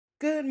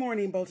Good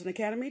morning, Bolton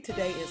Academy.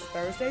 Today is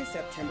Thursday,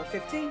 September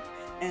 15th,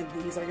 and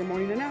these are your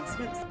morning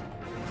announcements.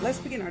 Let's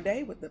begin our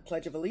day with the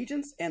Pledge of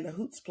Allegiance and the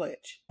Hoots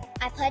Pledge.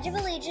 I pledge of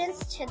allegiance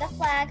to the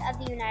flag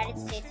of the United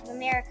States of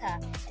America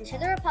and to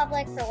the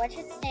republic for which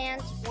it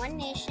stands, one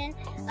nation,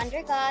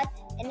 under God,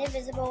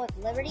 indivisible,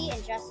 with liberty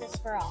and justice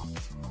for all.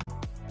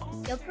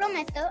 Yo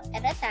prometo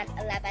retar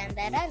a la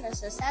bandera de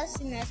los Estados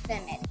Unidos de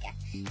América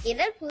y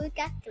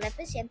república que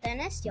representa a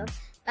la nación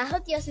bajo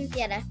Dios en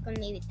tierra con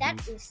militar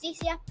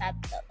justicia para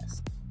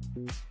todos.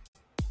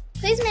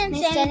 Please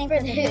remain standing for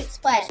the Hoots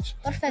Pledge.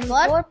 Por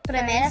favor,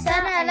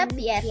 promesa a la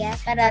pie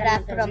para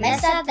la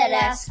promesa de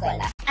la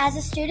escuela. As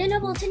a student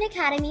of Bolton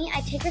Academy, I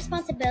take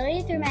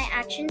responsibility through my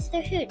actions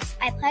through Hoots.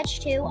 I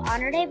pledge to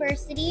honor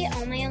diversity,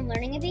 own my own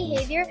learning and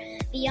behavior,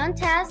 be on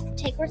task,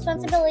 take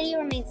responsibility,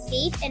 remain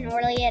safe and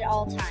orderly at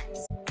all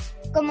times.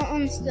 Como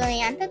un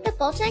estudiante de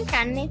Bolton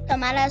Academy,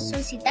 tomar la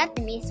responsabilidad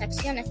de mis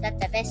acciones a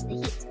través de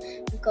Hoots.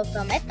 Me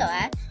comprometo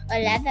a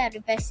hablar de la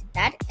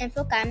universidad,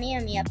 enfocarme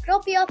en mi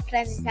propio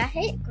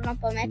aprendizaje y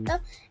comprometo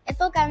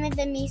enfocarme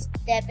de mis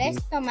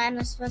deberes, tomar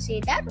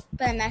responsabilidad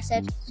para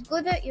hacer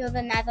seguro y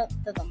ordenado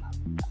todo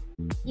momento.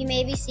 You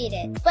may be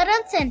seated.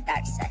 Pueden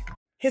sentarse.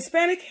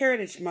 Hispanic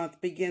Heritage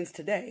Month begins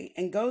today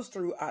and goes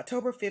through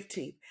October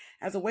 15th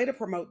as a way to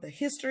promote the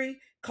history,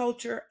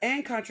 culture,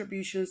 and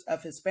contributions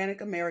of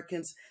Hispanic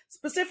Americans,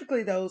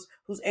 specifically those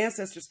whose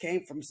ancestors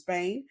came from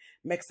Spain,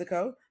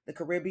 Mexico, the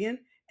Caribbean,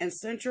 and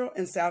Central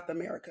and South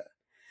America.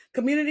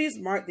 Communities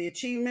mark the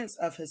achievements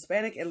of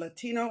Hispanic and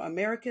Latino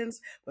Americans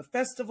with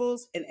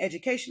festivals and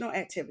educational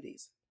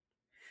activities.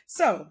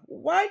 So,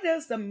 why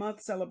does the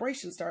month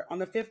celebration start on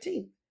the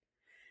 15th?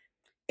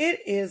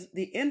 It is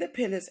the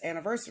independence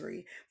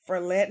anniversary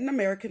for Latin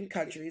American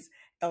countries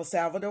El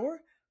Salvador,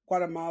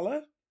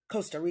 Guatemala,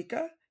 Costa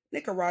Rica,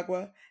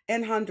 Nicaragua,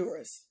 and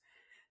Honduras.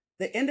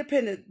 The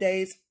independent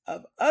days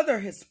of other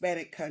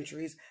Hispanic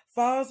countries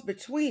falls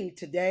between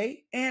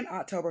today and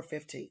October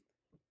 15th.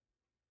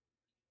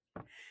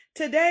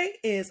 Today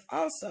is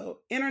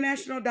also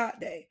International Dot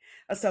Day,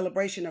 a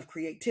celebration of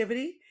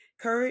creativity,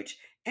 courage,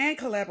 and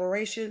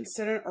collaboration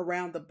centered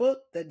around the book,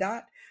 The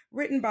Dot,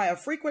 written by a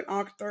frequent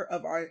author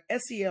of our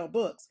SEL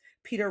books,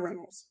 Peter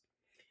Reynolds.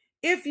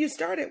 If you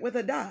started with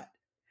a dot,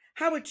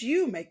 how would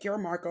you make your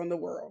mark on the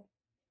world?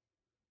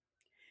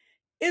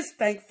 It's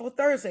Thankful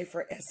Thursday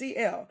for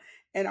SEL,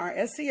 and our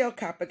SEL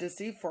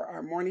competency for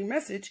our morning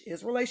message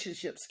is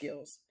relationship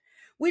skills.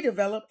 We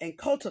develop and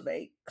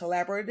cultivate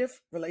collaborative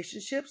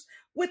relationships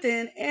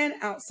within and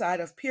outside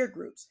of peer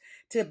groups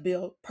to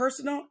build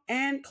personal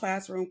and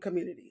classroom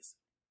communities.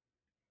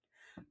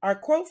 Our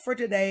quote for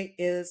today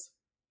is,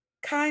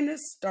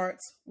 "Kindness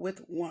starts with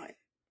one."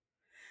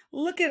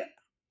 Look at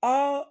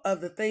all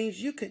of the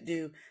things you could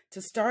do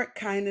to start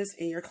kindness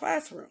in your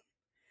classroom.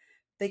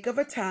 Think of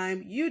a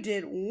time you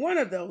did one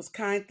of those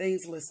kind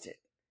things listed.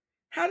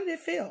 How did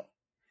it feel?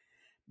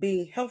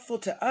 Being helpful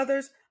to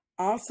others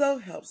also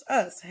helps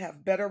us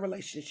have better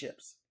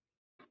relationships.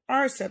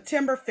 Our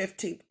September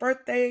 15th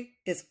birthday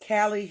is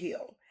Callie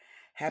Hill.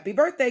 Happy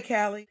birthday,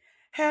 Callie.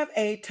 Have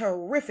a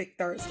terrific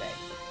Thursday.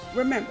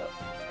 Remember,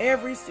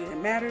 every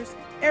student matters,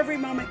 every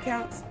moment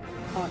counts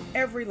on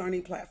every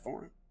learning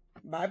platform.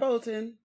 Bye, Bolton.